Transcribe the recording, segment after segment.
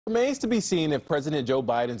Remains to be seen if President Joe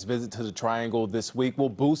Biden's visit to the Triangle this week will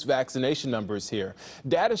boost vaccination numbers here.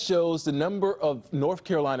 Data shows the number of North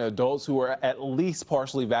Carolina adults who are at least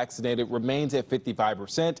partially vaccinated remains at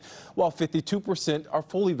 55%, while 52% are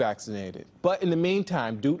fully vaccinated. But in the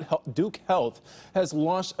meantime, Duke Health has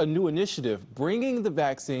launched a new initiative bringing the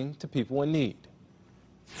vaccine to people in need.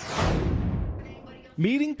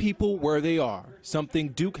 Meeting people where they are, something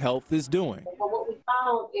Duke Health is doing. What we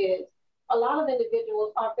found is a lot of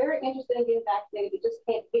individuals are very interested in getting vaccinated, but just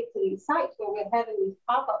can't get to these sites where we're having these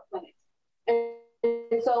pop-up clinics.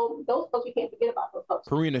 And so those folks, we can't forget about those folks.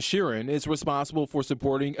 Karina Sheeran is responsible for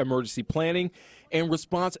supporting emergency planning and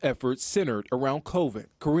response efforts centered around COVID.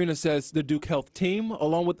 Karina says the Duke Health team,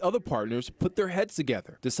 along with other partners, put their heads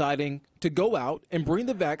together, deciding to go out and bring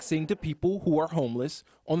the vaccine to people who are homeless,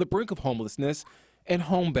 on the brink of homelessness, and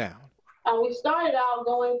homebound. We started out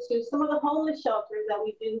going to some of the homeless shelters that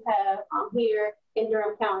we do have here in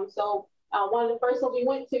Durham County. So one of the first ones we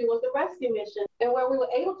went to was the rescue mission, and where we were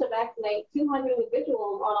able to vaccinate 200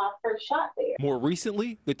 individuals on our first shot there. More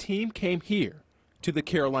recently, the team came here to the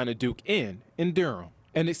Carolina Duke Inn in Durham,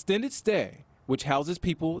 an extended stay which houses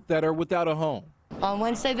people that are without a home. On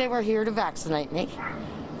Wednesday, they were here to vaccinate me.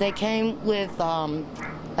 They came with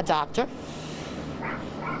a doctor,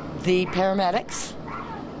 the paramedics,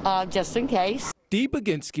 just in case. Dee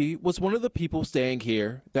Baginski was one of the people staying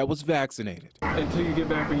here that was vaccinated. Until you get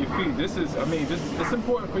back on your feet, it's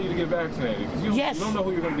important for you to get vaccinated because you don't know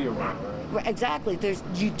who you're going to be around, right? Exactly.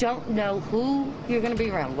 You don't know who you're going to be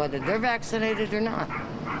around, whether they're vaccinated or not.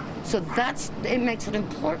 So it makes it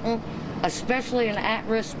important, especially an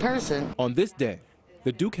at-risk person. On this day,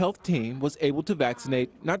 the Duke Health team was able to vaccinate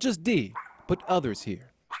not just Dee, but others here.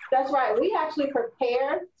 That's right. We actually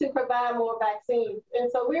prepared to provide more vaccines, and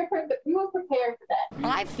so we were prepared for that.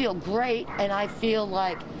 I feel great, and I feel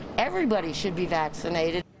like everybody should be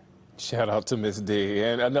vaccinated. Shout out to Ms. D.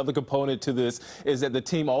 And another component to this is that the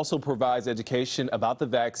team also provides education about the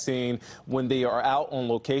vaccine when they are out on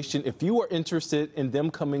location. If you are interested in them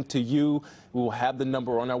coming to you, we will have the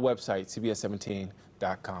number on our website,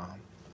 cbs17.com.